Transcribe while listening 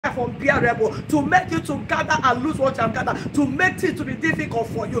life unbearable, to make you to gather and lose what you have gathered, to make things to be difficult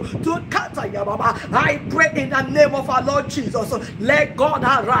for you, to gather your mama. I pray in the name of our Lord Jesus, let God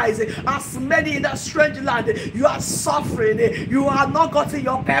arise. As many in that strange land, you are suffering, you are not gotten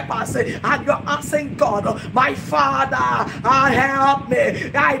your purpose, and you're asking God, my Father, help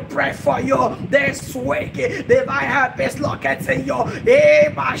me. I pray for you this week. Divine help is locating you.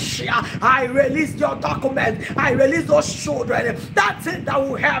 I release your document. I release those children. That's it that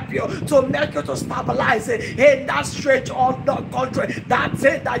will help you to make you to stabilize in that strange country. That's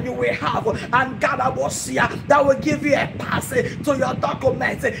it that you will have. And God will see that will give you a pass to your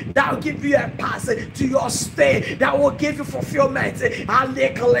document. That will give you a pass to your stay. That will give you fulfillment. And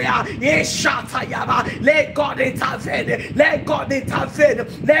declare, let God intervene. Let God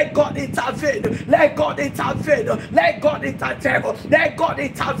intervene. Let God intervene. Let God intervene. Let God intervene. Let God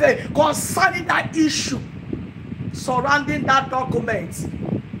intervene concerning that issue surrounding that document.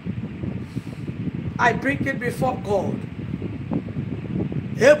 I bring it before God.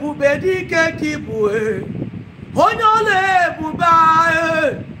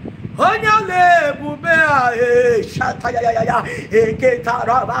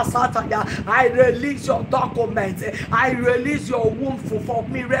 I release your document. I release your womb for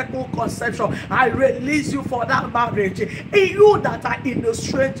miracle conception. I release you for that marriage. You that are in a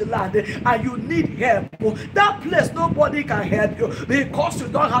strange land and you need help, that place nobody can help you because you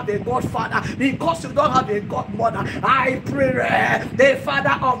don't have a godfather, because you don't have a godmother. I pray the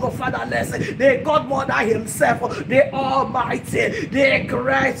father of the fatherless, the godmother himself, the almighty, the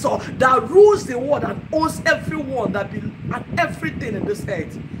creator that rules the world and owns everyone that and everything in this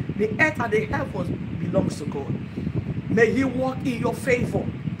earth. The earth and the heavens belongs to God. May he walk in your favor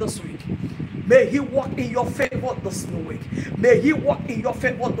this week. May he walk in your favor this week. May he walk in your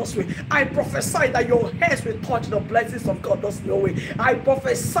favor this week. I prophesy that your hands will touch the blessings of God this week. I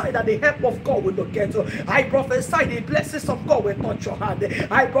prophesy that the help of God will locate you. I prophesy the blessings of God will touch your hand.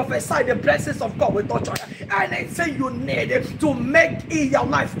 I prophesy the blessings of God will touch your hand. Anything you need to make in your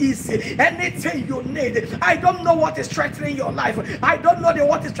life easy, anything you need. I don't know what is threatening your life. I don't know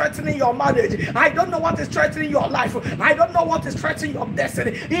what is threatening your marriage. I don't know what is threatening your life. I don't know what is threatening your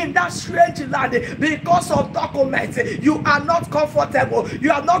destiny. In that strange land, because of documents, you are not comfortable. You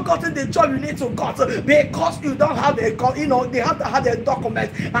have not gotten the job you need to get because you don't have a, they have to have a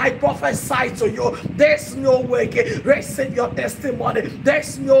document. I prophesy to you, there's no way. Receive your testimony.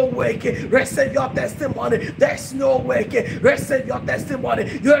 There's no way. Receive your testimony. There's no way. Receive your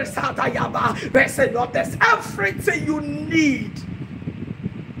testimony. You receive your test. Everything you need.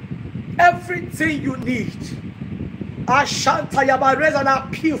 Everything you need. I raise an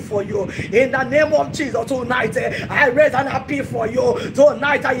appeal for you in the name of Jesus tonight. I raise an appeal for you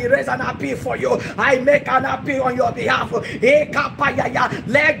tonight. I raise an appeal for you. I make an appeal on your behalf. Altars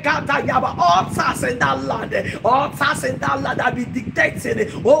in that land, altars in that land that be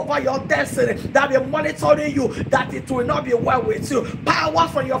dictating over your destiny, that be monitoring you, that it will not be well with you. Power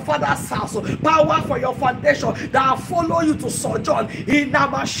from your father's house, power for your foundation that follow you to sojourn in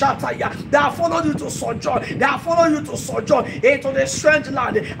Namashataya, that follow you to sojourn, that follow you to sojourn into the strange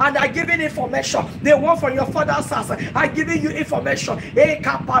land, and I giving information. The one from your father's house, I giving you information.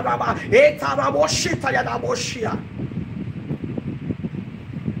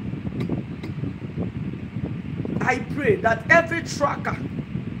 I pray that every tracker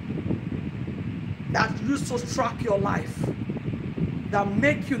that used to track your life, that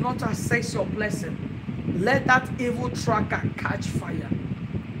make you not access your blessing, let that evil tracker catch fire.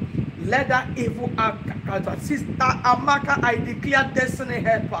 Let that evil Sister Amaka, I declare destiny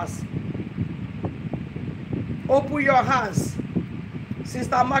helpers. Open your hands.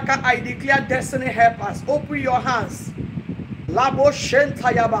 Sister Amaka, I declare destiny helpers. Open your hands. Labo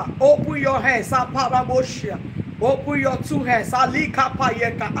Shentayaba. Open your hands. Aparaboshia. Open your two hands. Alika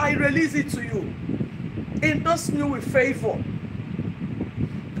Payeka. I release it to you. In this new favor,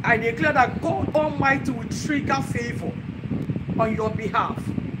 I declare that God Almighty will trigger favor on your behalf.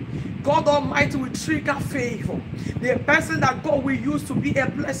 God Almighty will trigger favor. The person that God will use to be a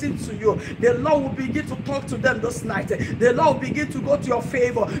blessing to you, the Lord will begin to talk to them this night. The Lord will begin to go to your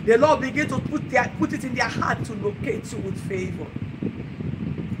favor. The Lord will begin to put it in their heart to locate you with favor.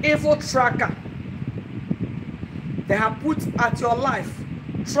 Evil tracker they have put at your life,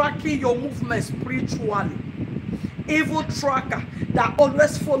 tracking your movement spiritually. Evil tracker that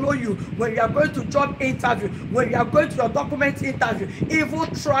always follow you when you are going to job interview, when you are going to your document interview. Evil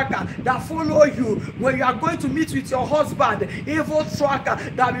tracker that follow you when you are going to meet with your husband. Evil tracker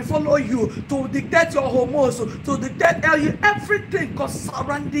that will follow you to dictate your hormones, to dictate everything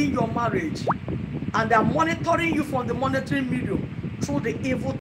surrounding your marriage, and they are monitoring you from the monitoring medium through the evil